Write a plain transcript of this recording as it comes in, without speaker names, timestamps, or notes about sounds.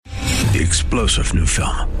The explosive new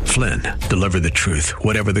film, Flynn, deliver the truth,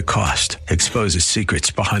 whatever the cost, exposes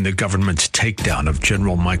secrets behind the government's takedown of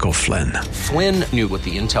General Michael Flynn. Flynn knew what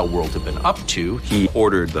the intel world had been up to. He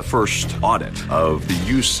ordered the first audit of the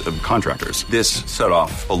use of contractors. This set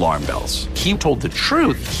off alarm bells. He told the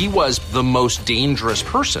truth. He was the most dangerous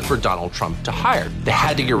person for Donald Trump to hire. They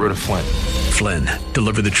had to get rid of Flynn. Flynn,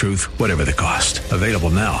 deliver the truth, whatever the cost. Available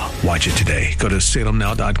now. Watch it today. Go to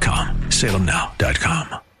salemnow.com.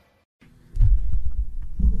 salemnow.com.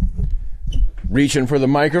 Reaching for the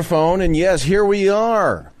microphone, and yes, here we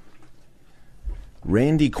are.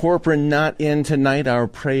 Randy Corporon not in tonight. Our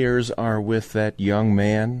prayers are with that young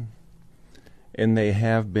man, and they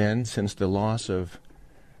have been since the loss of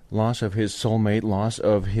his soulmate, loss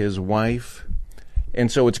of his wife. And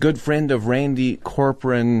so it's good friend of Randy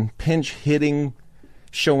Corporon, pinch hitting,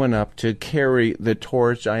 showing up to carry the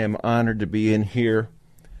torch. I am honored to be in here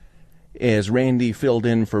as Randy filled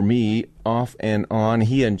in for me off and on.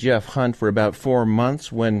 He and Jeff Hunt for about 4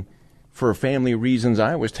 months when, for family reasons,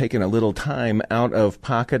 I was taking a little time out of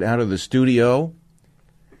pocket, out of the studio.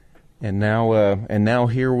 And now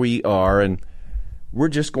here we are, and we're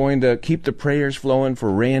just going to keep the prayers flowing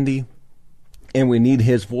for Randy, and we need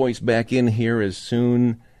his voice back in here as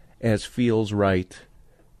soon as feels right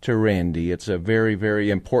to Randy. It's a very, very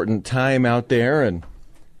important time out there, and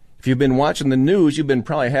if you've been watching the news, you've been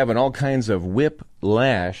probably having all kinds of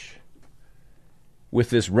whiplash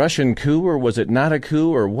with this Russian coup, or was it not a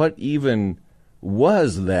coup, or what even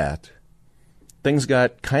was that? Things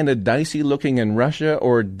got kind of dicey looking in Russia,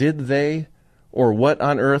 or did they? Or what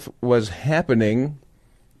on earth was happening?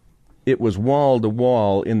 It was wall to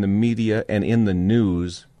wall in the media and in the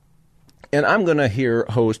news. And I'm going to hear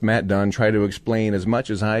host Matt Dunn try to explain as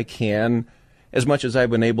much as I can, as much as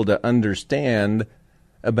I've been able to understand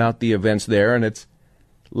about the events there. And it's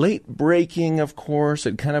late breaking, of course.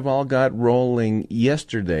 It kind of all got rolling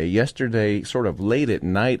yesterday sort of late at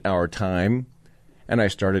night our time. And I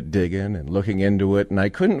started digging and looking into it, and I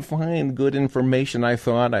couldn't find good information. I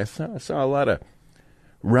saw a lot of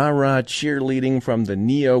rah-rah cheerleading from the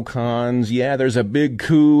neocons. Yeah, there's a big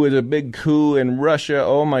coup. It's a big coup in Russia.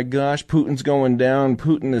 Oh, my gosh, Putin's going down.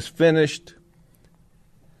 Putin is finished.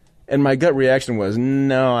 And my gut reaction was,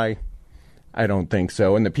 no, I don't think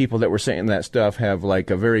so. And the people that were saying that stuff have like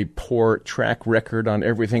a very poor track record on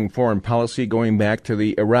everything foreign policy going back to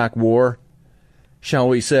the Iraq War, shall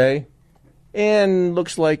we say. And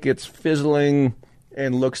looks like it's fizzling,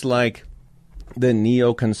 and looks like the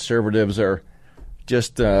neoconservatives are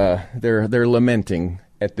just, they're lamenting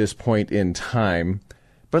at this point in time.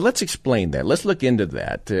 But let's explain that. Let's look into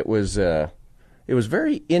that. It was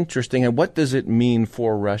very interesting. And what does it mean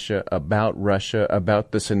for Russia,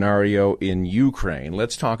 about the scenario in Ukraine?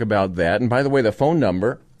 Let's talk about that. And by the way, the phone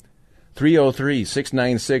number,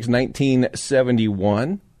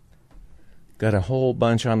 303-696-1971. Got a whole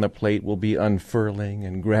bunch on the plate. We'll be unfurling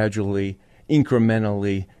and gradually,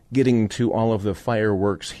 incrementally getting to all of the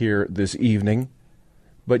fireworks here this evening.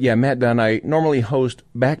 But yeah, Matt Dunn, I normally host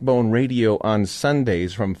Backbone Radio on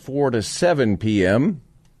Sundays from 4 to 7 p.m.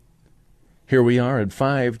 Here we are at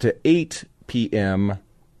 5 to 8 p.m.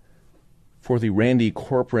 for the Randy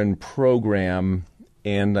Corporon program.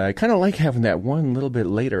 And I kind of like having that one little bit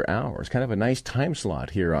later hour. It's kind of a nice time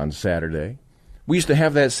slot here on Saturday. We used to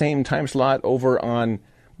have that same time slot over on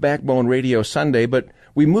Backbone Radio Sunday, but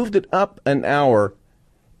we moved it up an hour,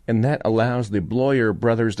 and that allows the Bloyer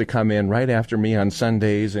brothers to come in right after me on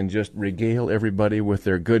Sundays and just regale everybody with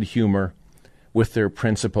their good humor, with their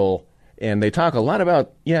principle. And they talk a lot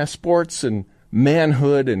about, sports and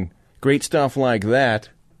manhood and great stuff like that.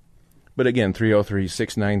 But again,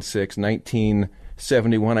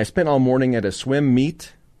 303-696-1971. I spent all morning at a swim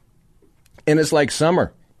meet, and it's like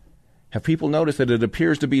summer. Have people noticed that it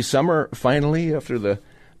appears to be summer finally after the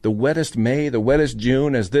wettest May, the wettest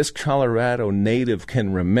June, as this Colorado native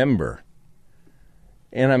can remember?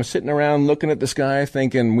 And I'm sitting around looking at the sky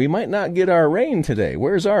thinking, we might not get our rain today.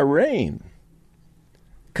 Where's our rain?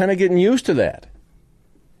 Kind of getting used to that.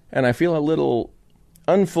 And I feel a little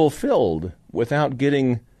unfulfilled without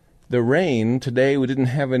getting the rain. Today we didn't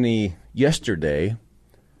have any yesterday.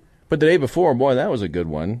 But the day before, boy, that was a good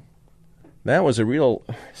one. That was a real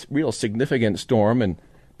significant storm, and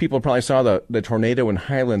people probably saw the tornado in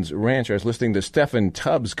Highlands Ranch. I was listening to Stephen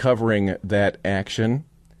Tubbs covering that action.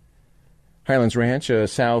 Highlands Ranch, a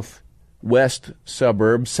south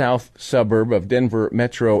suburb of Denver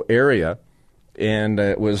metro area, and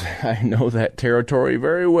I know that territory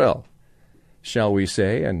very well, shall we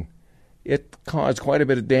say, and it caused quite a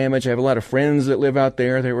bit of damage. I have a lot of friends that live out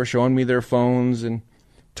there. They were showing me their phones and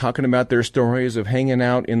talking about their stories of hanging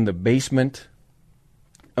out in the basement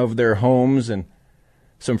of their homes, and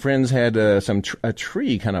some friends had a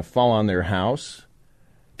tree kind of fall on their house.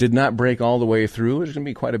 Did not break all the way through. There's going to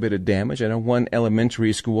be quite a bit of damage. I know one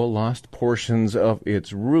elementary school lost portions of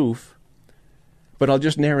its roof. But I'll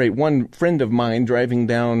just narrate one friend of mine driving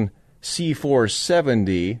down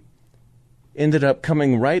C470 ended up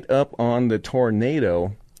coming right up on the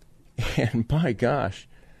tornado. And by gosh,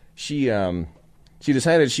 she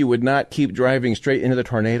decided she would not keep driving straight into the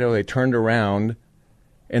tornado. They turned around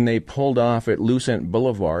and they pulled off at Lucent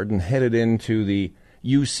Boulevard and headed into the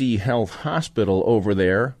UC Health Hospital over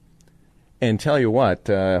there. And tell you what,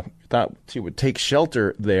 thought she would take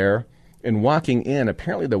shelter there. And walking in,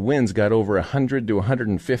 apparently the winds got over 100 to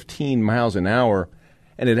 115 miles an hour,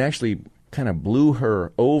 and it actually kind of blew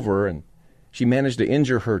her over, and she managed to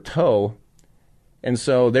injure her toe. And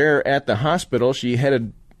so there at the hospital, she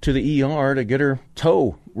headed to the ER to get her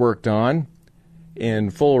toe worked on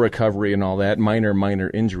in full recovery and all that,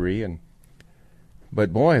 minor injury.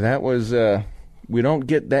 But boy, that was, we don't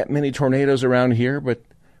get that many tornadoes around here, but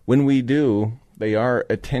when we do, they are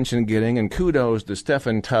attention-getting, and kudos to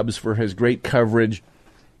Stephen Tubbs for his great coverage,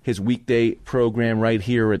 his weekday program right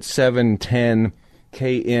here at 710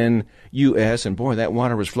 KNUS. And boy, that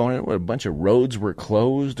water was flowing. A bunch of roads were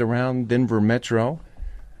closed around Denver Metro.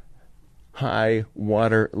 High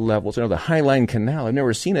water levels. You know, the Highline Canal, I've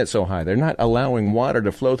never seen it so high. They're not allowing water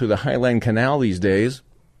to flow through the Highline Canal these days,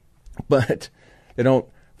 but they don't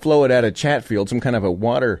flow it out of Chatfield. Some kind of a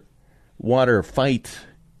water fight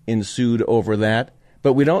ensued over that,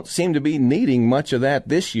 but we don't seem to be needing much of that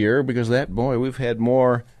this year because we've had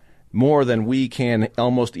more than we can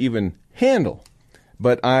almost even handle.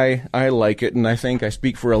 But I like it, and I think I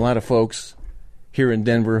speak for a lot of folks here in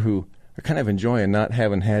Denver who are kind of enjoying not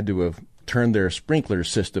having had to have turned their sprinkler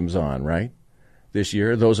systems on, right? This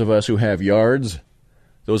year, those of us who have yards,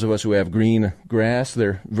 those of us who have green grass,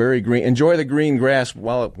 they're very green. Enjoy the green grass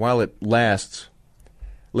while it lasts,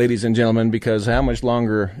 ladies and gentlemen, because how much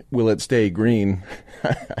longer will it stay green?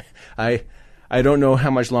 I don't know how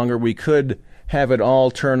much longer we could have it all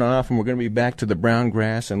turn off, and we're going to be back to the brown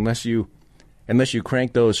grass unless you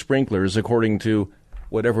crank those sprinklers according to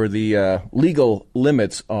whatever the legal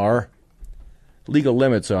limits are.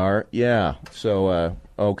 Yeah. So,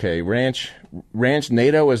 okay, Ranch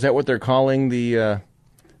NATO, is that what they're calling the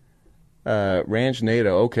Ranch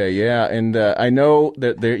NATO? Okay, yeah, and I know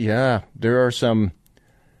that there are some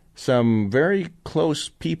very close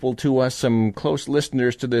people to us, some close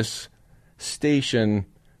listeners to this station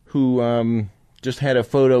who just had a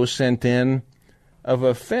photo sent in of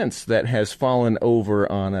a fence that has fallen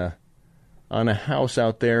over on a house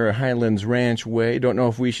out there, Highlands Ranch Way. Don't know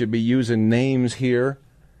if we should be using names here,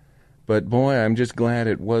 but boy, I'm just glad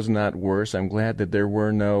it was not worse. I'm glad that there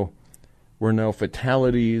were no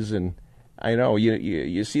fatalities, and I know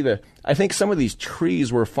you see I think some of these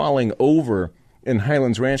trees were falling over in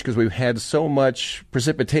Highlands Ranch because we've had so much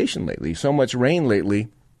precipitation lately, so much rain lately,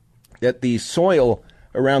 that the soil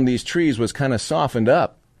around these trees was kind of softened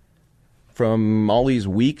up from all these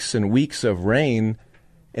weeks and weeks of rain.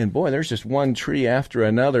 And boy, there's just one tree after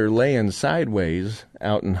another laying sideways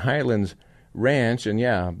out in Highlands Ranch. And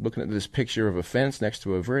yeah, looking at this picture of a fence next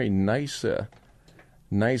to a very nice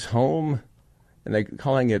home, and they're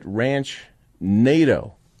calling it Ranch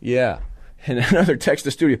NATO. Yeah. And another text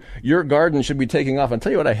to studio, your garden should be taking off. I'll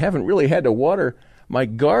tell you what, I haven't really had to water my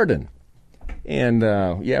garden. And,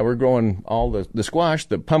 we're growing all the squash,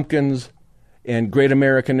 the pumpkins, and Great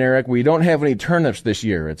American Eric. We don't have any turnips this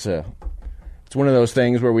year. It's one of those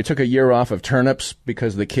things where we took a year off of turnips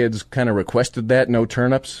because the kids kind of requested that, no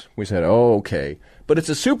turnips. We said, oh, okay. But it's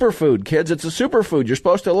a superfood, kids. It's a superfood. You're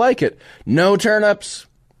supposed to like it. No turnips.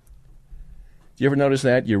 Do you ever notice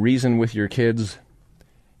that? You reason with your kids.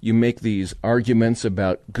 You make these arguments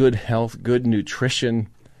about good health, good nutrition,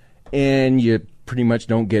 and you pretty much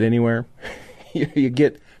don't get anywhere. You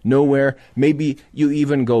get nowhere. Maybe you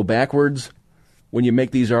even go backwards when you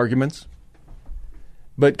make these arguments.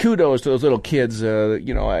 But kudos to those little kids.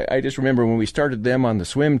 I just remember when we started them on the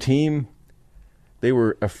swim team, they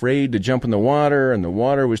were afraid to jump in the water, and the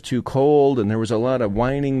water was too cold, and there was a lot of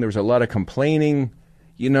whining. There was a lot of complaining.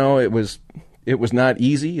 It was not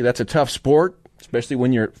easy. That's a tough sport, especially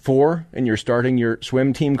when you're 4 and you're starting your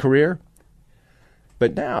swim team career.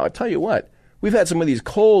 But now, I tell you what, we've had some of these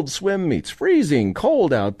cold swim meets, freezing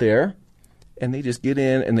cold out there, and they just get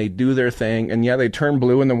in and they do their thing. And yeah, they turn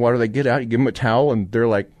blue in the water. They get out, you give them a towel, and they're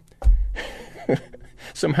like,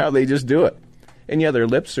 somehow they just do it. And yeah, their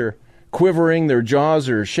lips are quivering, their jaws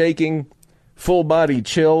are shaking, full body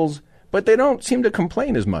chills, but they don't seem to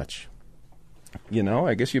complain as much.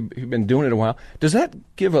 I guess you've been doing it a while. Does that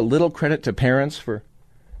give a little credit to parents for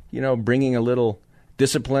bringing a little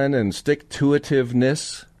discipline and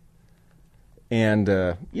stick-to-itiveness.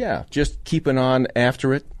 And, just keeping on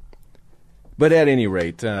after it. But at any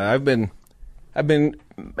rate, I've been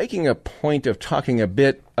making a point of talking a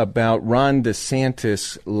bit about Ron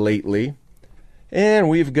DeSantis lately. And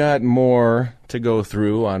we've got more to go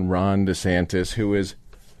through on Ron DeSantis, who is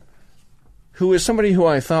somebody who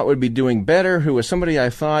I thought would be doing better, who is somebody I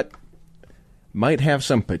thought might have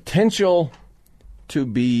some potential to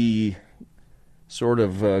be sort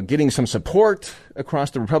of getting some support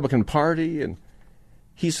across the Republican Party. And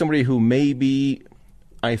he's somebody who maybe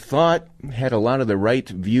I thought had a lot of the right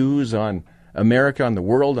views on America, on the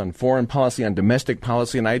world, on foreign policy, on domestic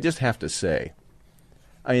policy. And I just have to say,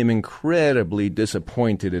 I am incredibly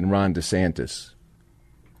disappointed in Ron DeSantis.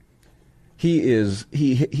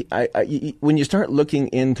 When you start looking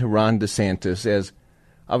into Ron DeSantis, as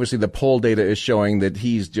obviously the poll data is showing that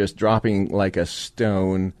he's just dropping like a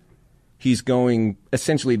stone. He's going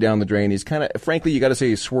essentially down the drain. He's kind of, frankly, you got to say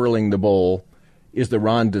he's swirling the bowl, is the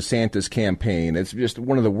Ron DeSantis campaign. It's just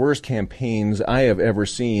one of the worst campaigns I have ever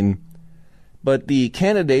seen. But the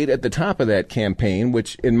candidate at the top of that campaign,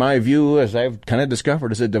 which in my view, as I've kind of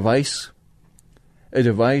discovered, is a device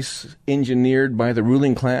engineered by the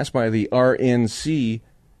ruling class, by the RNC,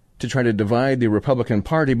 to try to divide the Republican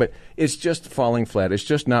Party. But it's just falling flat. It's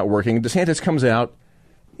just not working. DeSantis comes out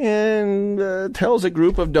and tells a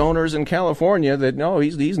group of donors in California that, no,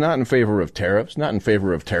 he's not in favor of tariffs, not in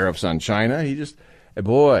favor of tariffs on China. He just,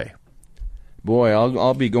 boy,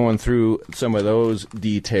 I'll be going through some of those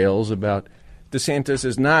details about DeSantis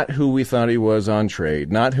is not who we thought he was on trade,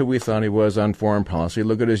 not who we thought he was on foreign policy.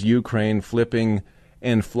 Look at his Ukraine flipping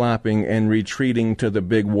and flopping and retreating to the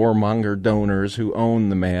big warmonger donors who own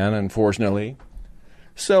the man, unfortunately.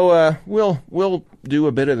 So we'll do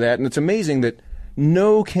a bit of that. And it's amazing that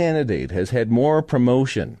no candidate has had more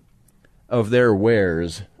promotion of their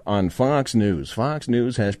wares on Fox News. Fox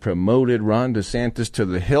News has promoted Ron DeSantis to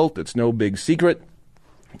the hilt. It's no big secret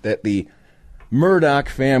that the Murdoch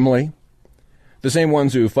family, the same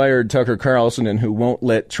ones who fired Tucker Carlson and who won't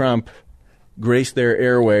let Trump grace their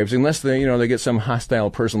airwaves unless they get some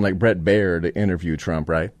hostile person like Brett Baer to interview Trump,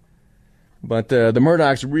 right? But the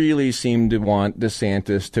Murdochs really seem to want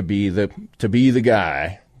DeSantis to be the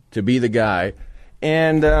guy,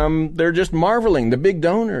 and they're just marveling. The big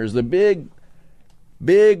donors, the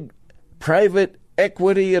big private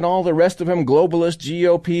equity, and all the rest of them, globalist,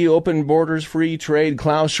 GOP, open borders, free trade,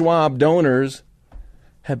 Klaus Schwab donors,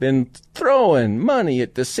 have been throwing money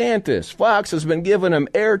at DeSantis. Fox has been giving him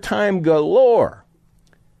airtime galore.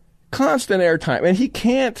 Constant airtime. And he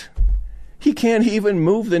can't even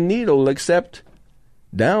move the needle except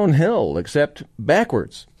downhill, except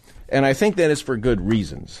backwards. And I think that is for good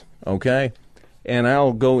reasons, okay? And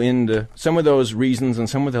I'll go into some of those reasons and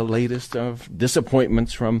some of the latest of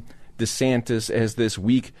disappointments from DeSantis as this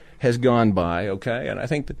week has gone by, okay? And I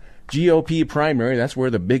think the GOP primary, that's where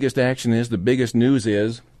the biggest action is, the biggest news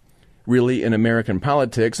is, really, in American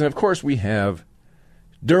politics. And, of course, we have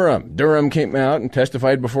Durham. Durham came out and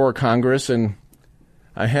testified before Congress, and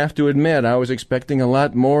I have to admit, I was expecting a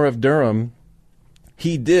lot more of Durham.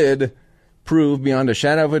 He did prove beyond a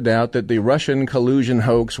shadow of a doubt that the Russian collusion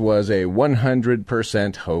hoax was a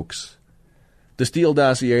 100% hoax. The Steele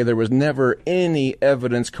dossier, there was never any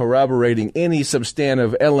evidence corroborating any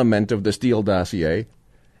substantive element of the Steele dossier.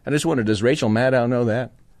 I just wondered, does Rachel Maddow know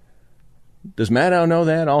that? Does Maddow know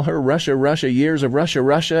that? All her Russia, years of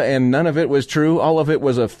Russia, and none of it was true? All of it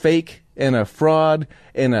was a fake and a fraud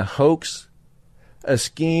and a hoax, a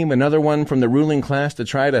scheme, another one from the ruling class to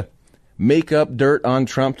try to make up dirt on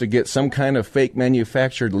Trump to get some kind of fake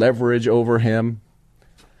manufactured leverage over him?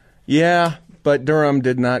 Yeah, but Durham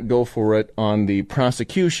did not go for it on the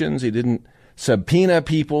prosecutions. He didn't subpoena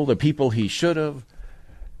people, the people he should have.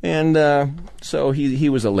 And so he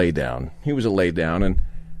was a laydown. He was a laydown. And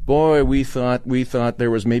boy, we thought there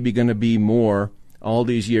was maybe going to be more all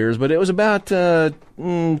these years. But it was about 2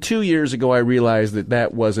 years ago I realized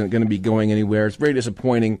that wasn't going to be going anywhere. It's very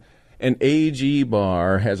disappointing. And AG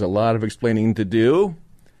Barr has a lot of explaining to do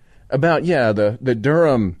about, the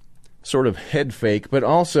Durham sort of head fake, but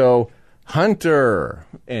also Hunter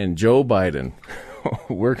and Joe Biden.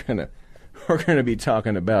 We're gonna be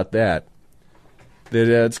talking about that. That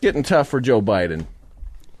it's getting tough for Joe Biden.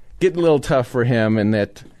 Getting a little tough for him, and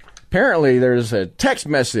that apparently there's a text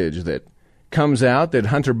message that comes out that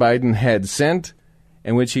Hunter Biden had sent,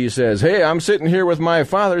 in which he says, hey, I'm sitting here with my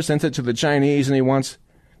father, sent it to the Chinese, and he wants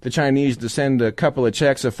the Chinese to send a couple of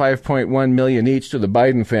checks of $5.1 million each to the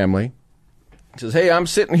Biden family. He says, hey, I'm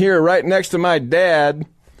sitting here right next to my dad,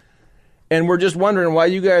 and we're just wondering why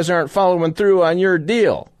you guys aren't following through on your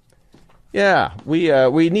deal. Yeah,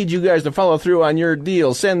 we need you guys to follow through on your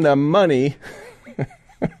deal. Send the money.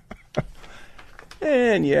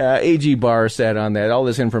 And yeah, AG Barr sat on that. All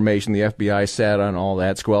this information, the FBI sat on all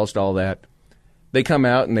that, squelched all that. They come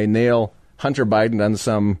out and they nail Hunter Biden on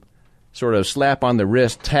some sort of slap on the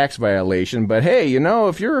wrist tax violation. But hey, you know,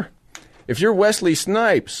 if you're Wesley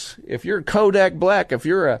Snipes, if you're Kodak Black, if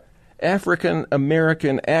you're a African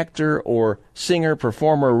American actor or singer,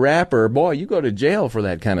 performer, rapper, boy, you go to jail for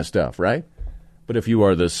that kind of stuff, right? But if you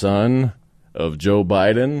are the son of Joe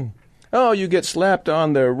Biden, oh, you get slapped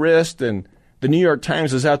on the wrist, and the New York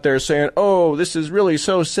Times is out there saying, oh, this is really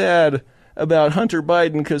so sad about Hunter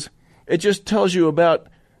Biden because it just tells you about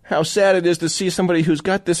how sad it is to see somebody who's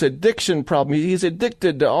got this addiction problem. He's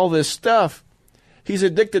addicted to all this stuff. He's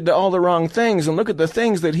addicted to all the wrong things, and look at the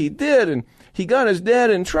things that he did, and he got his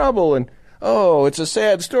dad in trouble, and oh, it's a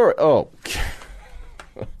sad story. Oh,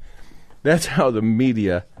 that's how the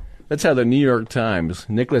media, that's how the New York Times,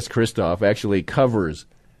 Nicholas Kristof, actually covers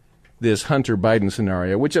this Hunter Biden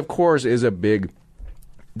scenario, which of course is a big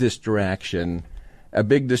distraction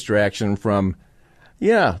from,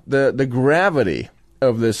 the gravity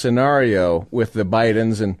of the scenario with the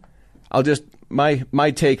Bidens. And I'll just,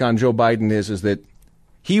 my take on Joe Biden is that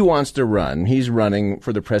he wants to run. He's running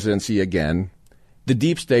for the presidency again. The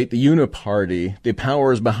deep state, the uniparty, the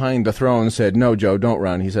powers behind the throne said, no, Joe, don't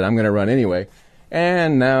run. He said, I'm going to run anyway.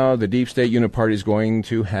 And now the deep state uniparty is going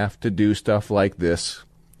to have to do stuff like this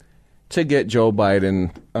to get Joe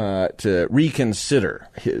Biden to reconsider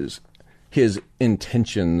his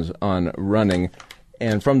intentions on running.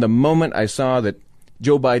 And from the moment I saw that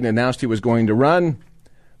Joe Biden announced he was going to run,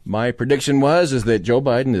 my prediction is that Joe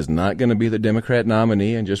Biden is not going to be the Democrat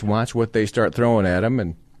nominee, and just watch what they start throwing at him.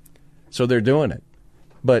 And so they're doing it.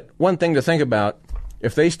 But one thing to think about,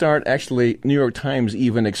 if they start actually, New York Times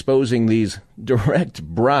even exposing these direct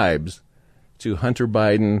bribes to Hunter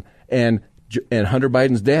Biden, and Hunter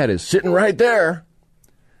Biden's dad is sitting right there,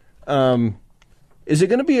 is it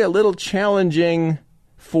going to be a little challenging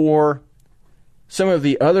for some of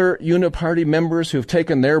the other uniparty members who've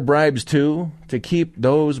taken their bribes too, to keep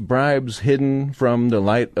those bribes hidden from the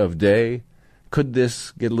light of day? Could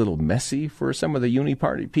this get a little messy for some of the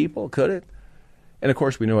uniparty people? Could it? And of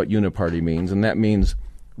course, we know what uniparty means, and that means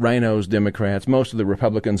rhinos, Democrats. Most of the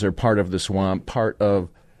Republicans are part of the swamp, part of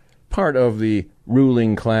the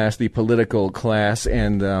ruling class, the political class.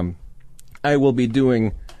 And I will be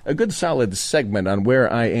doing a good solid segment on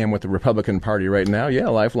where I am with the Republican Party right now. Yeah,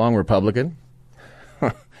 lifelong Republican.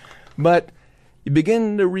 But you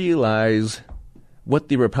begin to realize what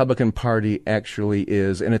the Republican Party actually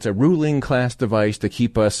is, and it's a ruling class device to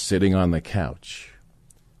keep us sitting on the couch.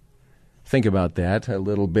 Think about that a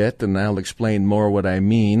little bit, and I'll explain more what I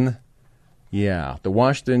mean. Yeah, the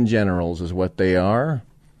Washington Generals is what they are,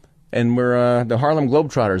 and we're the Harlem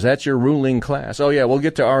Globetrotters. That's your ruling class. Oh, yeah, we'll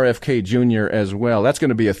get to RFK Jr. as well. That's going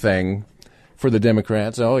to be a thing for the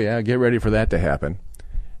Democrats. Oh, yeah, get ready for that to happen.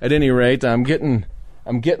 At any rate, I'm getting,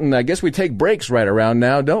 I guess we take breaks right around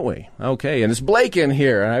now, don't we? Okay, and it's Blake in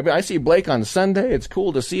here. I see Blake on Sunday. It's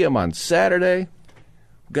cool to see him on Saturday.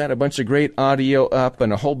 Got a bunch of great audio up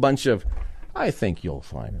and a whole bunch of, I think you'll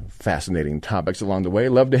find, fascinating topics along the way.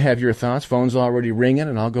 Love to have your thoughts. Phone's already ringing,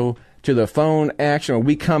 and I'll go to the phone action when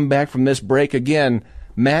we come back from this break. Again,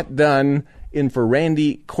 Matt Dunn in for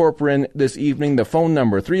Randy Corporon this evening. The phone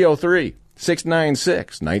number,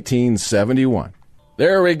 303-696-1971.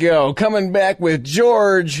 There we go. Coming back with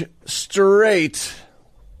George Strait.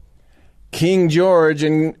 King George.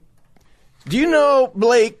 And do you know,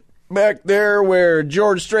 Blake, back there where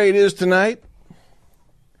George Strait is tonight?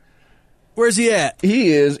 Where's he at?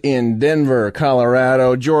 He is in Denver,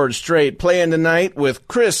 Colorado. George Strait playing tonight with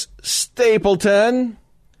Chris Stapleton.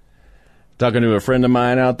 Talking to a friend of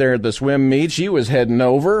mine out there at the swim meet. She was heading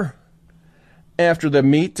over after the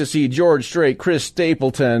meet to see George Strait, Chris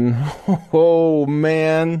Stapleton. Oh,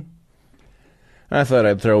 man. I thought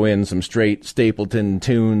I'd throw in some Strait Stapleton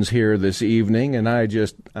tunes here this evening, and I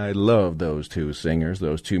love those two singers,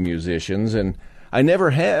 those two musicians, and I never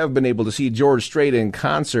have been able to see George Strait in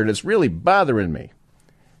concert. It's really bothering me.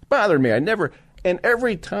 And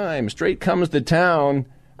every time Strait comes to town,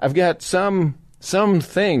 I've got something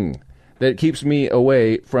that keeps me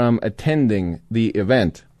away from attending the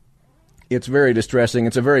event. It's very distressing.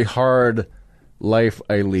 It's a very hard life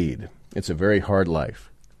I lead. It's a very hard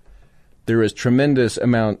life. There is tremendous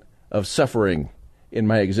amount of suffering in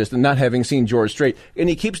my existence, not having seen George Strait. And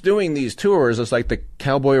he keeps doing these tours. It's like the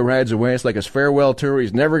cowboy rides away. It's like his farewell tour.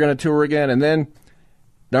 He's never going to tour again. And then,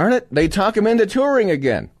 darn it, they talk him into touring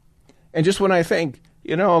again. And just when I think,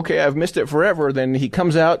 okay, I've missed it forever, then he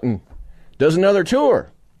comes out and does another tour.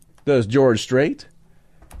 does George Strait.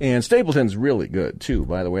 And Stapleton's really good, too,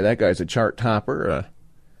 by the way. That guy's a chart topper.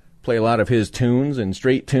 Play a lot of his tunes and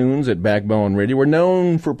straight tunes at Backbone Radio. We're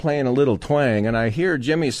known for playing a little twang, and I hear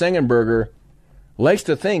Jimmy Sengenberger likes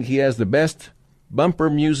to think he has the best bumper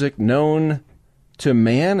music known to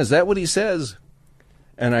man. Is that what he says?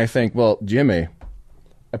 And I think, well, Jimmy,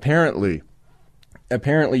 apparently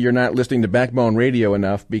you're not listening to Backbone Radio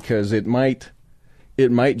enough, because it might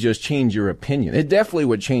just change your opinion. It definitely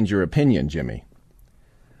would change your opinion, Jimmy.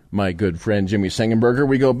 My good friend Jimmy Sengenberger,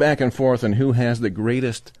 we go back and forth on who has the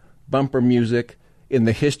greatest bumper music in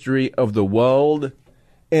the history of the world,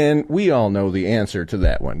 and we all know the answer to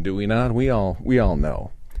that one, do we not? We all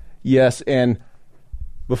know. Yes, and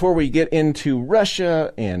before we get into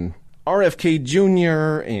Russia and RFK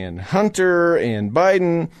Jr. and Hunter and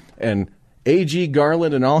Biden and A.G.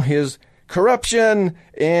 Garland and all his corruption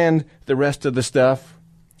and the rest of the stuff,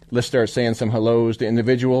 let's start saying some hellos to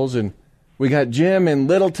individuals. And we got Jim in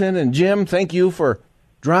Littleton. And Jim, thank you for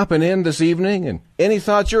dropping in this evening. And any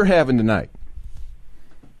thoughts you're having tonight?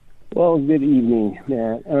 Well, good evening,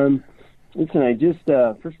 Matt. Listen, I just,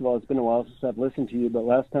 first of all, it's been a while since I've listened to you, but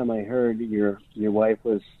last time I heard your wife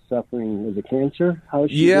was suffering with a cancer. How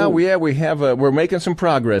is she doing? We have, we're making some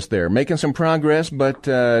progress there, but we're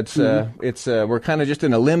kind of just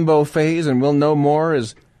in a limbo phase, and we'll know more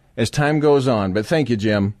as time goes on. But thank you,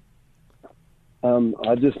 Jim.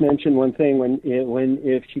 I'll just mention one thing.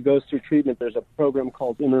 If she goes through treatment, there's a program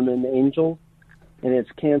called Immerman Angel, and it's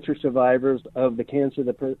cancer survivors of the cancer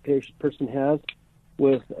the person has,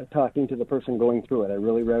 with talking to the person going through it. I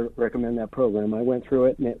really recommend that program. I went through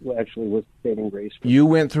it, and it actually was saving grace. You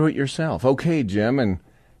went through it yourself. Okay, Jim, and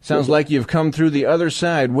sounds like you've come through the other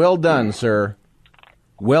side. Well done, sir.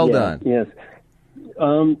 Well done. Yes.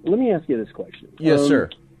 Let me ask you this question. Yes, sir.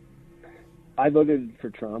 I voted for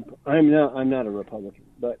Trump. I'm not a Republican,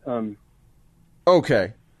 but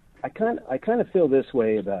okay. I kind of feel this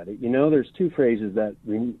way about it. You know, there's two phrases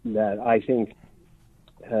that I think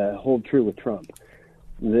hold true with Trump.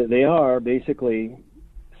 They are basically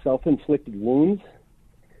self-inflicted wounds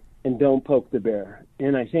and don't poke the bear.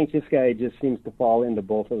 And I think this guy just seems to fall into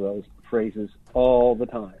both of those phrases all the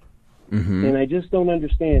time. Mm-hmm. And I just don't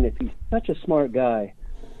understand, if he's such a smart guy,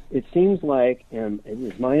 it seems like, and it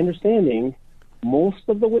is my understanding, most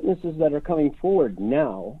of the witnesses that are coming forward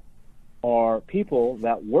now are people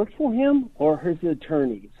that work for him or his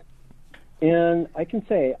attorneys. And I can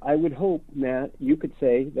say, I would hope, Matt, you could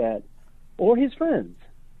say that, or his friends.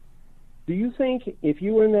 Do you think if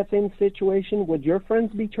you were in that same situation, would your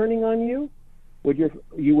friends be turning on you?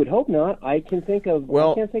 You would hope not. I can't think of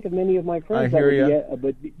many of my friends that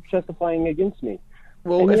would be testifying against me.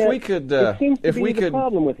 Well, and if yet, we could, it seems to be the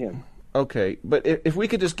problem with him. Okay, but if we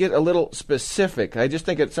could just get a little specific, I just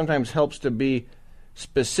think it sometimes helps to be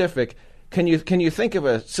specific. Can you think of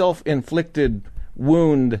a self-inflicted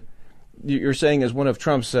wound you're saying is one of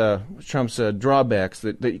Trump's drawbacks?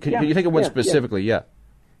 Can you think of one specifically? Yeah.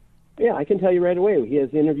 Yeah, I can tell you right away. He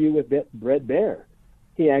has an interview with Brett Baer.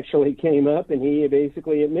 He actually came up and he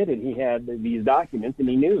basically admitted he had these documents, and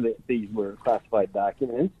he knew that these were classified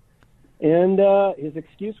documents. And his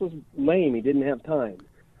excuse was lame. He didn't have time.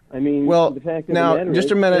 I mean, well, the fact of now, the matter just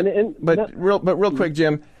is, a minute, real quick,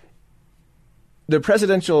 Jim. The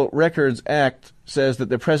Presidential Records Act says that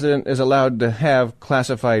the president is allowed to have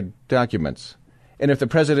classified documents, and if the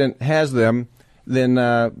president has them, then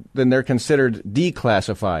they're considered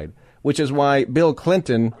declassified. Which is why Bill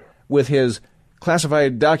Clinton, with his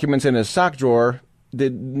classified documents in his sock drawer,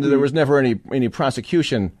 there was never any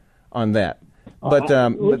prosecution on that. But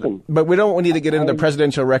we don't need to get into the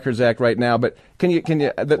Presidential Records Act right now. But can you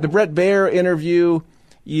the Brett Baer interview?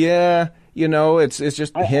 Yeah, it's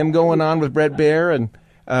just him going on with Brett Baer, and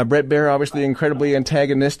Brett Baer obviously incredibly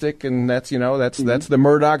antagonistic, and that's the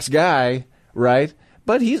Murdoch's guy, right?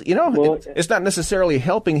 But he's it's not necessarily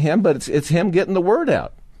helping him, but it's him getting the word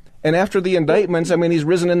out. And after the indictments, I mean, he's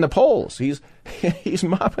risen in the polls. He's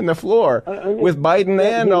mopping the floor with Biden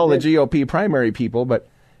and all the GOP primary people. But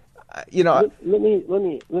let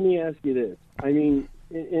me ask you this. I mean,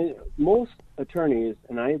 in most attorneys,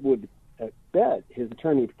 and I would bet his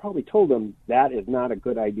attorney probably told him that is not a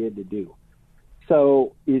good idea to do.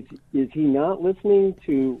 So is he not listening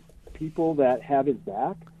to people that have his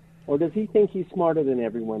back, or does he think he's smarter than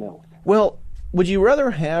everyone else? Well, would you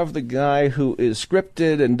rather have the guy who is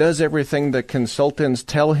scripted and does everything the consultants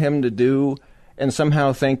tell him to do and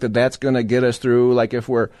somehow think that that's going to get us through? Like if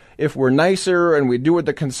we're nicer and we do what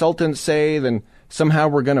the consultants say, then somehow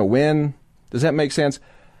we're going to win? Does that make sense?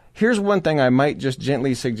 Here's one thing I might just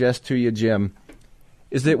gently suggest to you, Jim,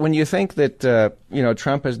 is that when you think that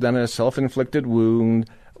Trump has done a self-inflicted wound,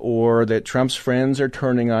 or that Trump's friends are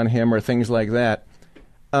turning on him or things like that,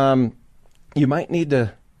 you might need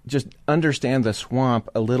to just understand the swamp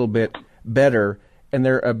a little bit better and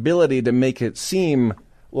their ability to make it seem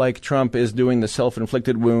like Trump is doing the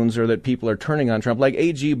self-inflicted wounds or that people are turning on Trump, like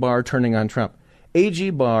A.G. Barr turning on Trump. A.G.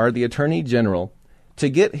 Barr, the Attorney General, to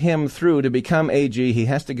get him through to become AG, he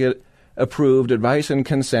has to get approved advice and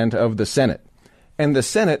consent of the Senate. And the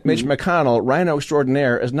Senate, Mitch McConnell, rhino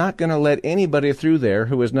extraordinaire, is not going to let anybody through there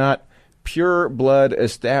who is not pure blood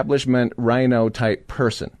establishment rhino type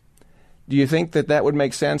person. Do you think that that would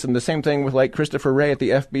make sense? And the same thing with like Christopher Wray at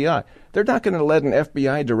the FBI. They're not going to let an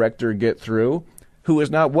FBI director get through who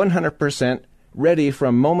is not 100% ready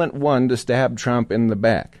from moment one to stab Trump in the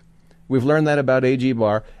back. We've learned that about A.G.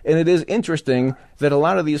 Barr, and it is interesting that a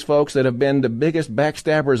lot of these folks that have been the biggest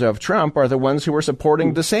backstabbers of Trump are the ones who are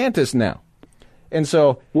supporting DeSantis now. And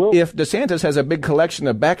so if DeSantis has a big collection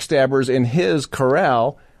of backstabbers in his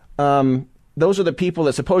corral, those are the people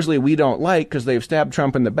that supposedly we don't like because they've stabbed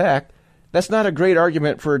Trump in the back. That's not a great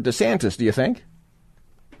argument for DeSantis, do you think?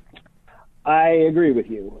 I agree with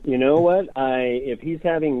you. You know what? If he's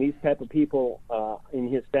having these type of people in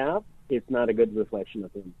his staff, it's not a good reflection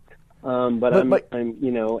of him. But I'm,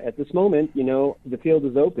 you know, at this moment, you know, the field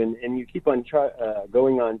is open, and you keep on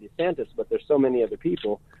going on DeSantis, but there's so many other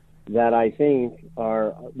people that I think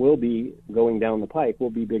will be going down the pike, will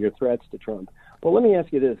be bigger threats to Trump. Well, let me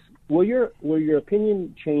ask you this: will your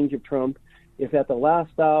opinion change of Trump if at the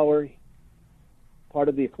last hour, part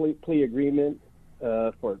of the plea agreement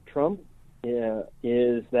for Trump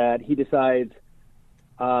is that he decides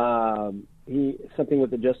something with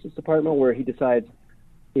the Justice Department where he decides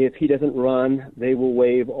if he doesn't run, they will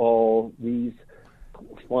waive all these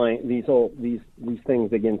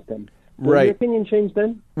things against him. Will your opinion change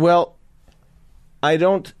then? Well, I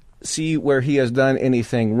don't see where he has done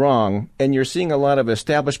anything wrong, and you're seeing a lot of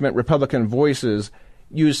establishment Republican voices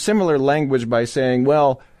use similar language by saying,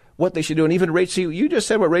 well, what they should do, and even Rachel, you just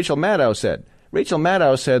said what Rachel Maddow said. Rachel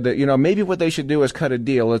Maddow said that, you know, maybe what they should do is cut a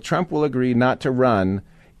deal. Trump will agree not to run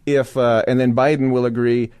and then Biden will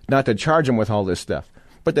agree not to charge him with all this stuff.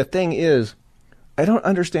 But the thing is, I don't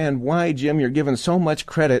understand why, Jim, you're giving so much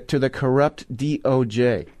credit to the corrupt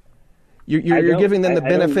DOJ. You're giving them the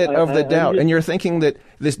benefit of the doubt, and you're thinking that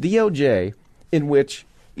this DOJ, in which,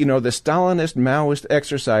 you know, the Stalinist Maoist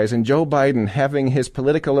exercise and Joe Biden having his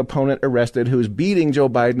political opponent arrested who's beating Joe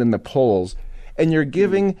Biden in the polls, and you're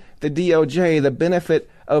giving the DOJ the benefit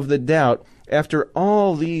of the doubt after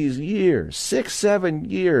all these years, 6-7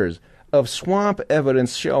 years of swamp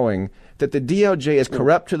evidence showing that the DOJ is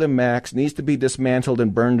corrupt to the max, needs to be dismantled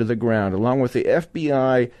and burned to the ground, along with the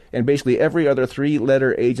FBI and basically every other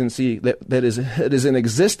three-letter agency that is in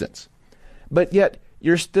existence. But yet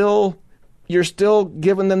you're still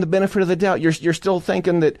giving them the benefit of the doubt. You're still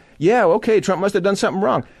thinking that, yeah, okay, Trump must have done something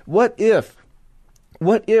wrong. What if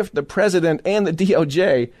the president and the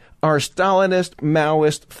DOJ are Stalinist,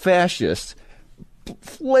 Maoist, fascists,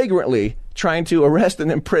 flagrantly trying to arrest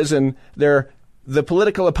and imprison the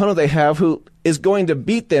political opponent they have, who is going to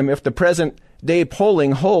beat them if the present day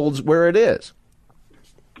polling holds where it is?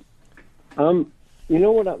 You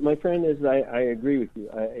know what, my friend, is I agree with you.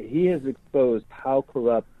 He has exposed how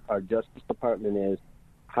corrupt our Justice Department is,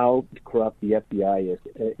 how corrupt the FBI is.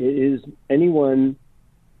 It is anyone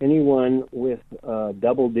with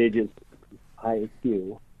double digits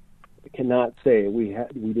IQ cannot say we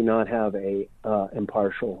do not have a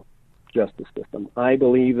impartial justice system. I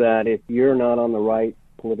believe that if you're not on the right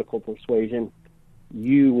political persuasion,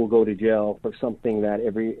 you will go to jail for something that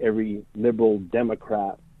every liberal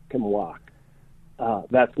Democrat can walk.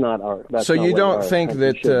 That's not our. So you don't think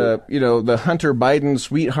that the Hunter Biden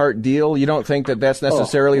sweetheart deal? You don't think that that's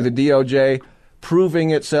necessarily the DOJ proving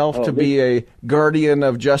itself to be a guardian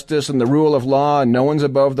of justice and the rule of law, and no one's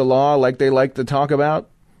above the law, like they like to talk about?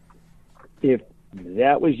 If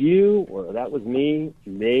that was you or that was me,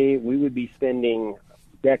 we would be spending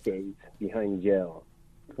decades behind jail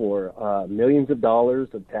for millions of dollars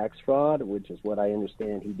of tax fraud, which is what I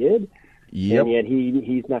understand he did. Yep. And yet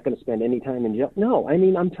he's not going to spend any time in jail. No, I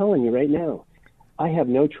mean, I'm telling you right now, I have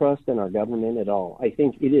no trust in our government at all. I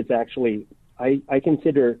think it is actually, I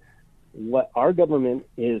consider what our government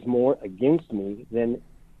is more against me than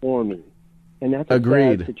for me. And that's a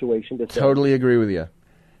bad situation to say. Totally agree with you.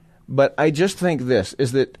 But I just think this,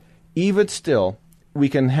 is that even still, we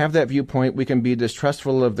can have that viewpoint. We can be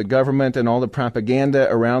distrustful of the government and all the propaganda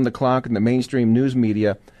around the clock and the mainstream news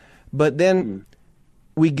media. But then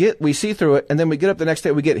we see through it, and then we get up the next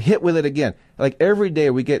day, we get hit with it again. Like every day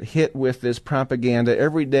we get hit with this propaganda.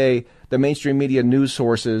 Every day the mainstream media news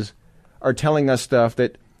sources are telling us stuff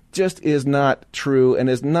that just is not true and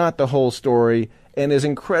is not the whole story and is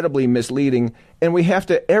incredibly misleading. And we have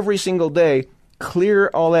to, every single day, clear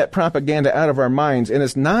all that propaganda out of our minds. And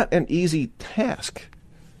it's not an easy task.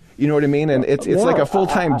 You know what I mean? And it's like a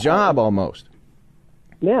full-time job almost.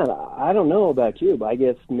 Man, I don't know about you, but I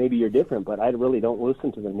guess maybe you're different, but I really don't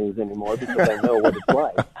listen to the news anymore because I know what it's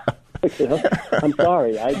like. You know? I'm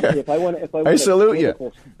sorry. If I want I salute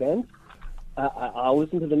you. Bent, I'll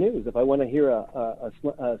listen to the news. If I want to hear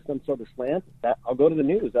some sort of slant, I'll go to the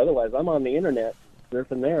news. Otherwise, I'm on the internet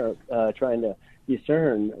surfing there, trying to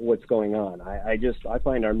discern what's going on. I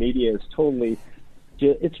find our media is totally.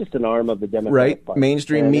 It's just an arm of the Democratic Party.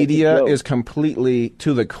 Mainstream media is completely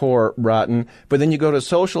to the core rotten. But then you go to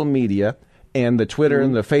social media and the Twitter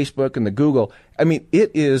and the Facebook and the Google. I mean, it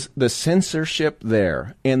is the censorship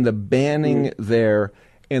there and the banning there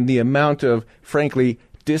and the amount of, frankly,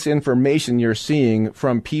 disinformation you're seeing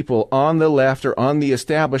from people on the left or on the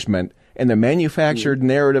establishment and the manufactured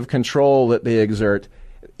narrative control that they exert.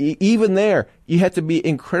 Even there, you have to be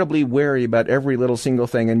incredibly wary about every little single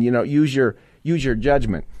thing and, use your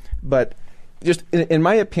judgment. But just in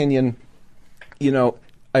my opinion,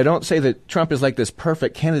 I don't say that Trump is like this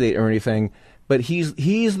perfect candidate or anything, but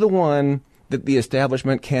he's the one that the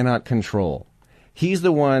establishment cannot control. He's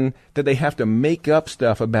the one that they have to make up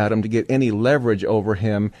stuff about him to get any leverage over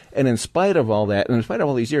him. And in spite of all that, and in spite of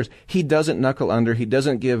all these years, he doesn't knuckle under, he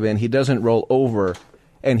doesn't give in, he doesn't roll over.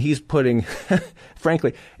 And he's putting,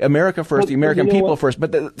 frankly, America first, the American people first.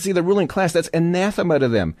 But the ruling class, that's anathema to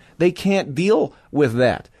them. They can't deal with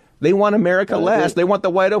that. They want America last. They want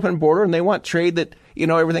the wide open border, and they want trade that,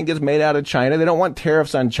 everything gets made out of China. They don't want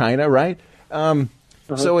tariffs on China, right?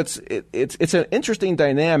 So it's an interesting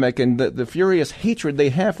dynamic, and the furious hatred they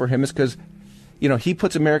have for him is because, he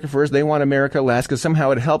puts America first. They want America last because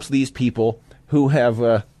somehow it helps these people who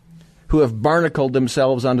have barnacled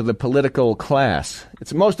themselves onto the political class.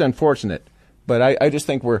 It's most unfortunate, but I just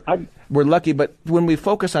think we're lucky. But when we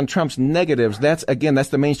focus on Trump's negatives, that's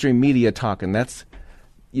the mainstream media talking.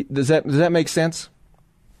 Does that make sense?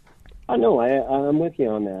 I know. I'm with you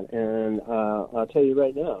on that, and I'll tell you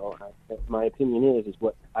right now. My opinion is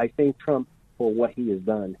what I think Trump, for what he has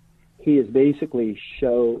done, he has basically he's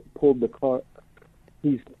opened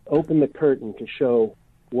the curtain to show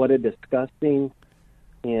what a disgusting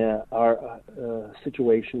our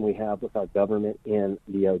situation we have with our government and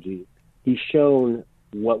DOJ. He's shown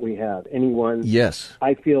what we have. Yes.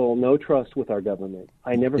 I feel no trust with our government.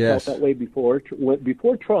 I never felt that way before.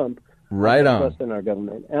 Before Trump, right I on. trust in our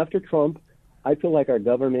government. After Trump, I feel like our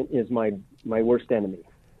government is my worst enemy.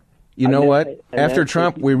 You know what? After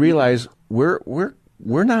Trump, we realize we're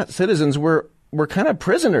not citizens. We're kind of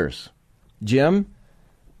prisoners, Jim.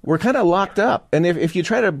 We're kind of locked up. And if you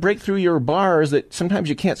try to break through your bars, that sometimes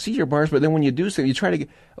you can't see your bars, but then when you do so, you try to get,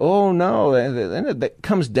 then that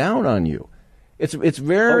comes down on you. It's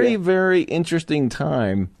very, very interesting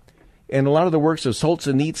time. And a lot of the works of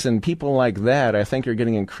Solzhenitsyn and people like that, I think, are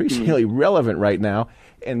getting increasingly relevant right now.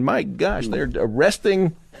 And my gosh, they're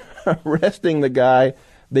arresting the guy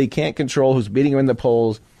they can't control who's beating him in the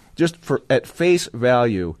polls just at face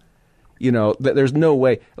value. There's no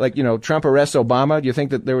way. Like, Trump arrests Obama. Do you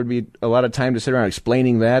think that there would be a lot of time to sit around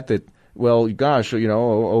explaining that, well, gosh,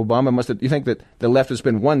 Obama must have, you think that the left has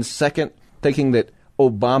spent 1 second thinking that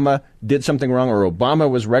Obama did something wrong or Obama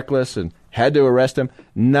was reckless and had to arrest him?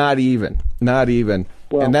 Not even.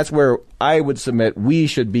 Well, and that's where I would submit we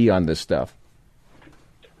should be on this stuff.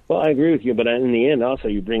 Well, I agree with you, but in the end, also,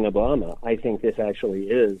 you bring Obama. I think this actually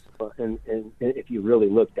is, and if you really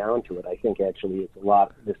look down to it, I think actually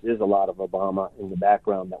this is a lot of Obama in the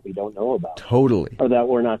background that we don't know about. Totally. Or that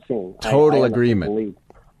we're not seeing. Total agreement.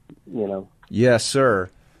 Yes, sir.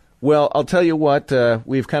 Well, I'll tell you what,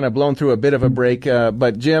 we've kind of blown through a bit of a break,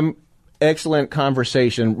 but Jim, excellent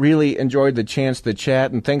conversation. Really enjoyed the chance to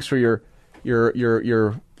chat, and thanks for your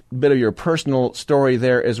bit of your personal story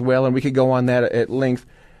there as well, and we could go on that at length.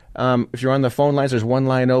 If you're on the phone lines, there's one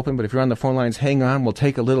line open, but if you're on the phone lines, hang on. We'll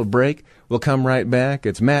take a little break. We'll come right back.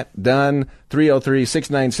 It's Matt Dunn,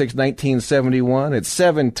 303-696-1971. It's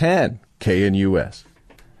 710 KNUS.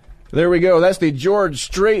 There we go. That's the George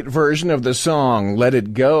Strait version of the song, Let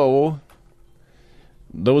It Go.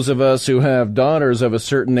 Those of us who have daughters of a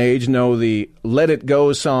certain age know the Let It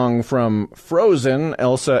Go song from Frozen,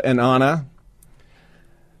 Elsa and Anna.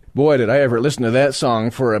 Boy, did I ever listen to that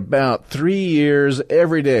song for about 3 years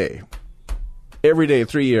every day. Every day,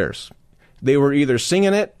 3 years. They were either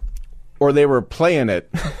singing it or they were playing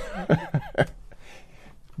it.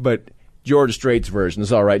 But George Strait's version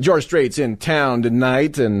is all right. George Strait's in town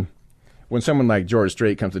tonight, and when someone like George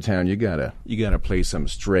Strait comes to town, you gotta play some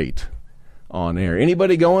Strait. on air.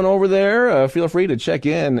 Anybody going over there, feel free to check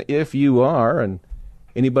in if you are, and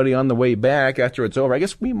anybody on the way back after it's over. I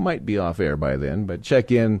guess we might be off air by then, but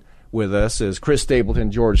check in with us as Chris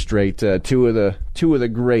Stapleton, George Strait, two of the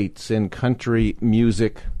greats in country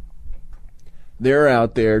music. They're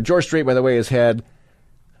out there. George Strait, by the way, has had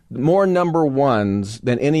more number ones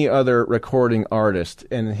than any other recording artist,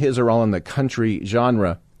 and his are all in the country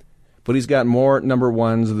genre. But he's got more number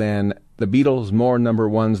ones than the Beatles, more number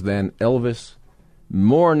ones than Elvis,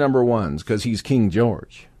 more number ones because he's King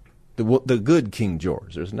George, the good King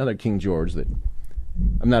George. There's another King George that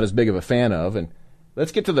I'm not as big of a fan of. And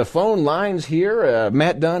let's get to the phone lines here.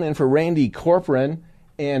 Matt Dunn in for Randy Corporon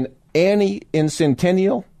and Annie in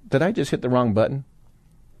Centennial. Did I just hit the wrong button?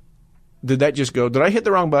 Did that just go? Did I hit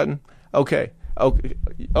the wrong button? Okay.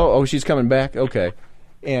 Oh, she's coming back. Okay.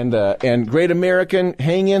 And Great American,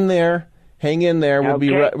 hang in there. Hang in there. We'll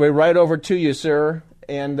be right over to you, sir.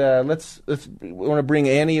 And let's we want to bring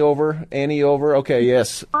Annie over. Okay,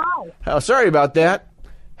 yes. Hi. Oh, sorry about that.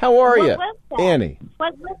 How are you, Annie?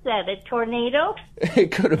 What was that? A tornado?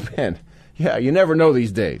 It could have been. Yeah, you never know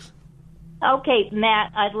these days. Okay,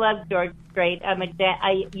 Matt, I love George Strait.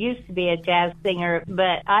 I used to be a jazz singer,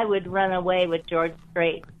 but I would run away with George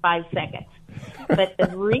Strait 5 seconds. But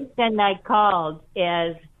the reason I called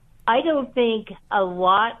is I don't think a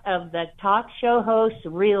lot of the talk show hosts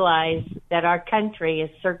realize that our country is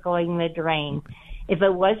circling the drain. If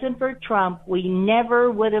it wasn't for Trump, we never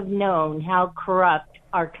would have known how corrupt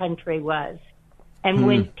our country was. And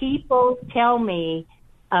when people tell me,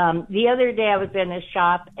 the other day I was in a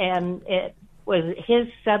shop and it was his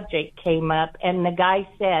subject came up and the guy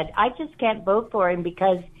said, I just can't vote for him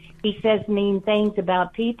because he says mean things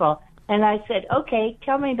about people. And I said, okay,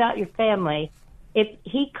 tell me about your family. If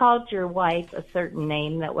he called your wife a certain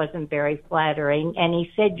name that wasn't very flattering and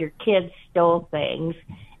he said your kids stole things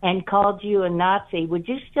and called you a Nazi, would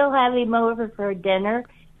you still have him over for dinner?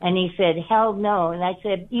 And he said, hell no. And I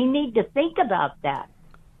said, you need to think about that.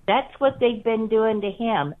 That's what they've been doing to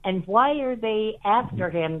him. And why are they after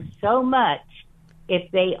him so much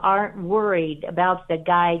if they aren't worried about the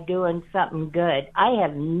guy doing something good?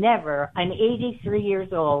 I'm 83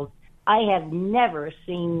 years old. I have never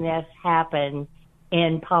seen this happen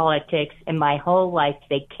in politics in my whole life.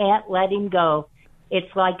 They can't let him go.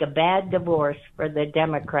 It's like a bad divorce for the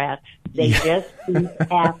Democrats. They just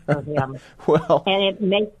keep after him.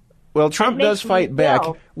 Trump does fight back.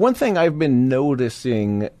 One thing I've been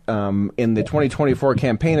noticing in the 2024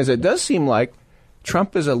 campaign is it does seem like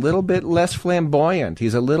Trump is a little bit less flamboyant.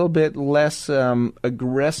 He's a little bit less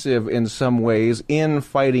aggressive in some ways in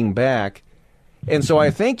fighting back. And so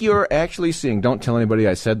I think you're actually seeing, don't tell anybody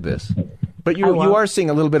I said this, but you are seeing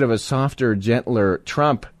a little bit of a softer, gentler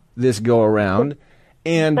Trump this go around.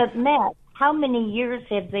 But Matt, how many years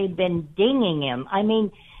have they been dinging him? I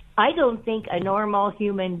mean, I don't think a normal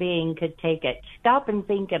human being could take it. Stop and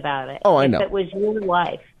think about it. Oh, I know. If it was your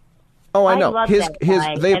wife. Oh, I know.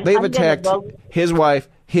 They've attacked his wife,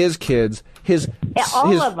 his kids,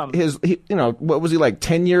 all of them. What was he like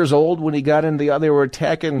 10 years old when he got in they were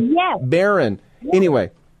attacking Barron. Yes. Anyway,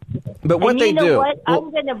 but what they do. What? I'm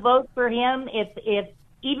going to vote for him if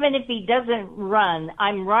even if he doesn't run,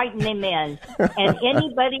 I'm writing him in. And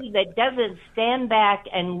anybody that doesn't stand back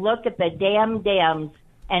and look at the damn Dems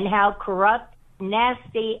and how corrupt,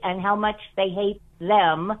 nasty, and how much they hate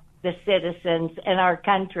them, the citizens in our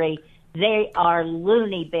country, they are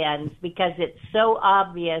loony bins because it's so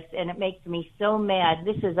obvious and it makes me so mad.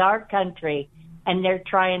 This is our country, and they're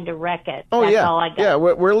trying to wreck it. Oh, That's yeah. all I got. Yeah,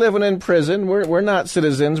 we're living in prison. We're not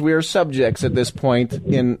citizens. We are subjects at this point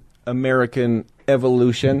in American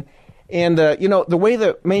evolution. And, the way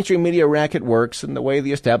the mainstream media racket works and the way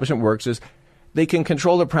the establishment works is they can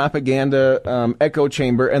control the propaganda echo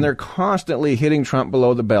chamber, and they're constantly hitting Trump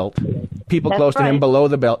below the belt, people close to him below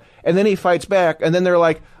the belt. And then he fights back, and then they're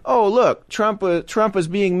like, oh, look, Trump is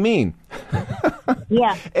being mean.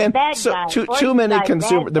 Yeah, and bad so guy. too many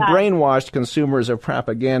consumers, the brainwashed consumers of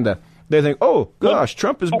propaganda, they think, oh, gosh,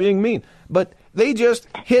 Trump is being mean. But they just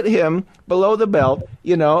hit him below the belt,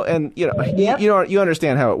 you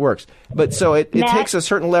understand how it works. But so it takes a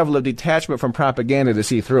certain level of detachment from propaganda to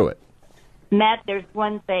see through it. Matt, there's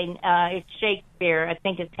one thing. It's Shakespeare. I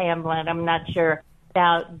think it's Hamlet. I'm not sure.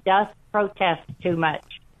 About doth protest too much.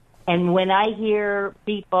 And when I hear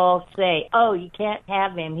people say, oh, you can't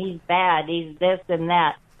have him, he's bad, he's this and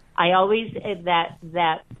that, I always,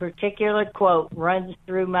 that particular quote runs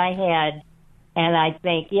through my head, and I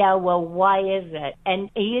think, yeah, well, why is it?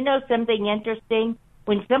 And you know something interesting?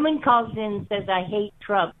 When someone calls in and says, I hate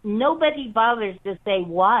Trump, nobody bothers to say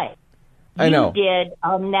why. you did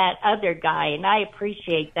on that other guy, and I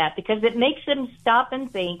appreciate that because it makes them stop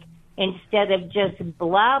and think instead of just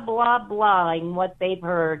blah, blah, blahing what they've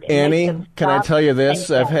heard. Annie, can I tell you this?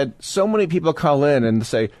 I've had so many people call in and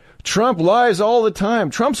say, Trump lies all the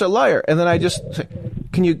time. Trump's a liar. And then I just say,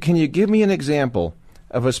 can you give me an example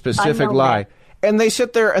of a specific lie? And they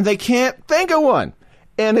sit there and they can't think of one.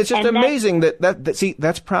 And it's just amazing that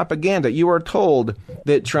that's propaganda. You are told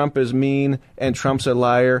that Trump is mean and Trump's a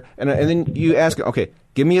liar. And then you ask, okay,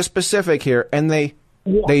 give me a specific here. And they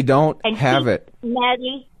don't have it.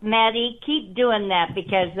 Maddie, keep doing that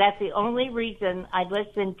because that's the only reason I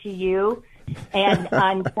listen to you. And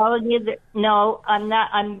I'm telling you that, no, I'm not.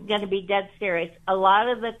 I'm going to be dead serious. A lot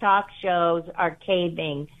of the talk shows are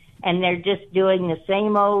caving, and they're just doing the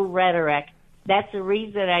same old rhetoric. That's the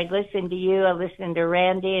reason I listen to you, I listen to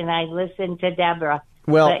Randy, and I listen to Deborah.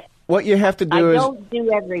 Well, but what you have to do I don't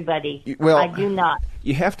do everybody. Well, I do not.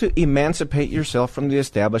 You have to emancipate yourself from the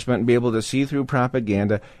establishment and be able to see through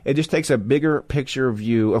propaganda. It just takes a bigger picture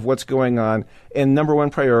view of what's going on. And number one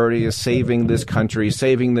priority is saving this country,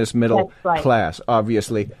 saving this middle class,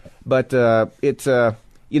 obviously. But it's kind of,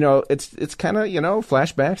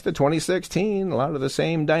 flashbacks to 2016, a lot of the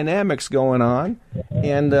same dynamics going on.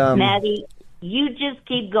 And Maddie, you just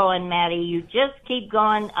keep going, Maddie. You just keep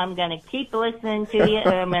going. I'm going to keep listening to you,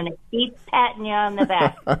 and I'm going to keep patting you on the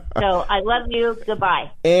back. So I love you.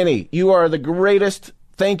 Goodbye. Annie, you are the greatest.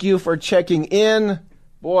 Thank you for checking in.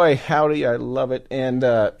 Boy, howdy, I love it. And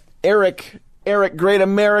Eric, Great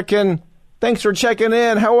American, thanks for checking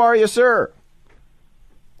in. How are you, sir?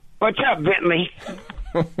 What's up, Bentley?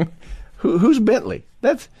 Who's Bentley?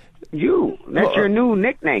 That's you. That's your new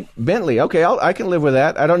nickname. Bentley. Okay, I can live with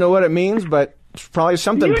that. I don't know what it means, but it's probably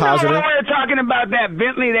something positive. You know, we were talking about that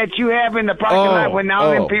Bentley that you have in the parking lot when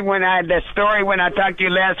all them people, when I had that story when I talked to you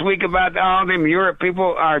last week about all them Europe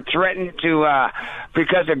people are threatened to,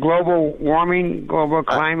 because of global warming, global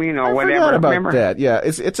climbing or whatever. I forgot about that. Yeah,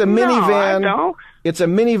 it's a minivan. No, I don't. It's a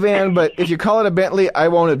minivan, but if you call it a Bentley, I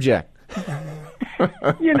won't object.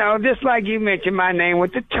 Just like you mentioned my name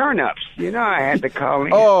with the turnips. I had to call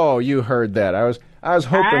in. Oh, you heard that. I was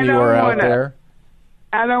hoping you were out there.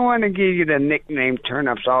 I don't want to give you the nickname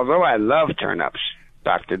turnips, although I love turnips,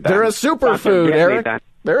 Dr. Dunn. They're a superfood, Eric.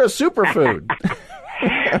 They're a superfood.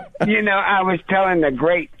 I was telling the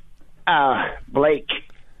great Blake,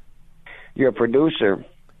 your producer,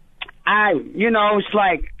 it's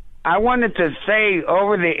like I wanted to say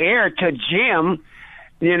over the air to Jim,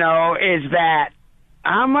 is that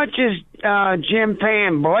how much is Jim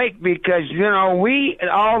paying Blake? Because, we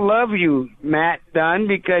all love you, Matt Dunn,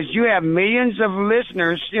 because you have millions of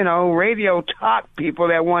listeners, radio talk people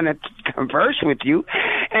that want to converse with you,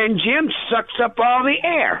 and Jim sucks up all the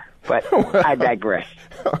air. But I digress.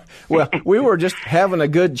 Well, we were just having a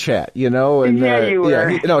good chat, and yeah, you were.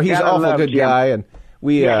 He's an awful good guy, and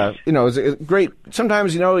we, it's great.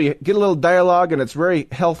 Sometimes, you get a little dialogue, and it's very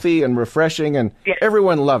healthy and refreshing, and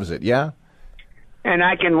everyone loves it, yeah? And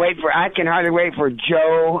I can hardly wait for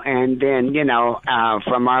Joe and then,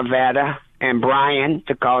 from Arvada and Brian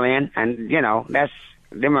to call in. And,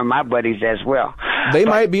 them are my buddies as well. They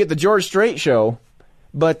might be at the George Strait show.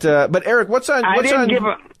 But Eric, what are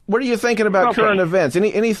you thinking about current events?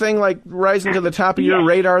 Anything like rising to the top of your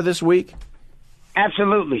radar this week?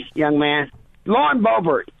 Absolutely, young man. Lauren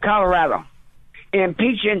Boebert, Colorado,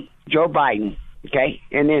 impeaching Joe Biden. Okay.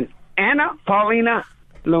 And then Anna Paulina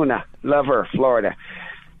Luna, love her, Florida,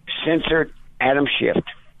 censored Adam Schiff.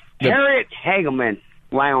 Harriet Hageman,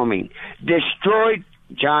 Wyoming, destroyed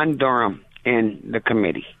John Durham in the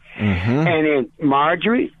committee. Mm-hmm. And then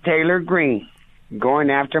Marjorie Taylor Greene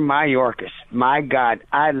going after Mayorkas. My God,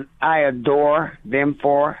 I adore them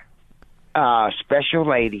four special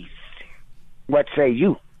ladies. What say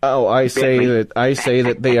you? Oh, I say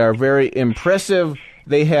that they are very impressive.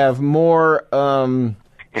 They have more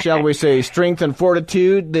shall we say, strength and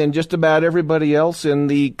fortitude than just about everybody else in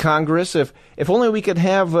the Congress. If only we could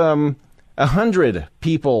have 100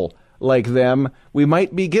 people like them, we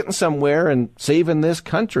might be getting somewhere and saving this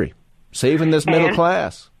country, saving this middle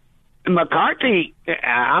class. McCarthy,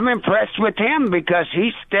 I'm impressed with him because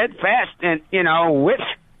he's steadfast and, with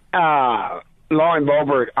Lauren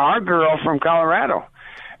Boebert, our girl from Colorado,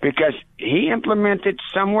 because he implemented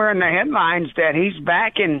somewhere in the headlines that he's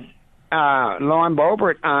backing Lauren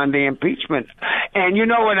Boebert on the impeachment. And you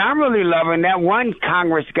know what I'm really loving? That one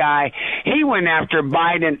Congress guy, he went after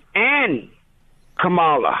Biden and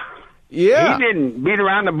Kamala. Yeah. He didn't beat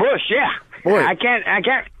around the bush, yeah. Boy. I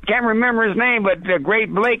can't remember his name, but the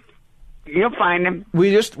great Blake, you'll find him.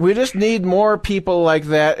 We just need more people like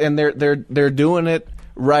that, and they're doing it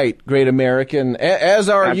right, Great American, as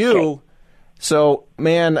are you. So,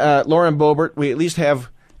 man, Lauren Boebert, we at least have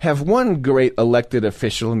one great elected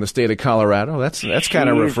official in the state of Colorado. That's kind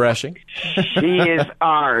of refreshing. She is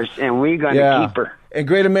ours, and we're going to keep her. And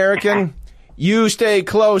Great American, you stay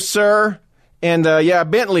close, sir. And,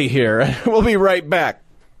 Bentley here. We'll be right back.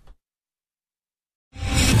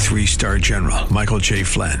 3-star General Michael J.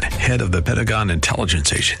 Flynn, head of the Pentagon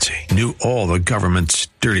Intelligence Agency, knew all the government's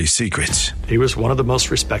dirty secrets. He was one of the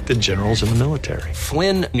most respected generals in the military.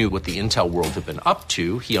 Flynn knew what the intel world had been up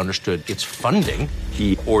to. He understood its funding.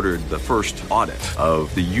 He ordered the first audit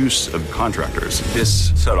of the use of contractors.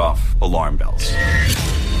 This set off alarm bells.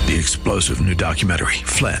 The explosive new documentary,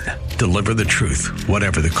 Flynn, Deliver the Truth,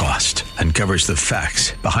 Whatever the Cost, uncovers the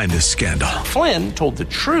facts behind this scandal. Flynn told the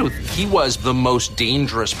truth. He was the most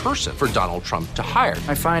dangerous person for Donald Trump to hire.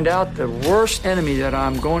 I find out the worst enemy that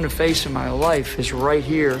I'm going to face in my life is right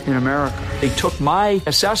here in America. They took my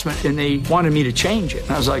assessment and they wanted me to change it.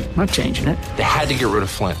 And I was like, I'm not changing it. They had to get rid of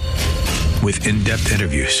Flynn. With in-depth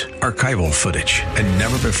interviews, archival footage, and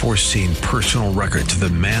never-before-seen personal records of the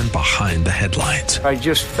man behind the headlines. I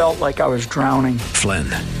just felt like I was drowning. Flynn,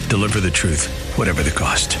 Deliver the Truth, Whatever the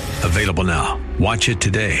Cost. Available now. Watch it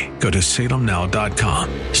today. Go to salemnow.com.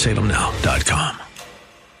 salemnow.com.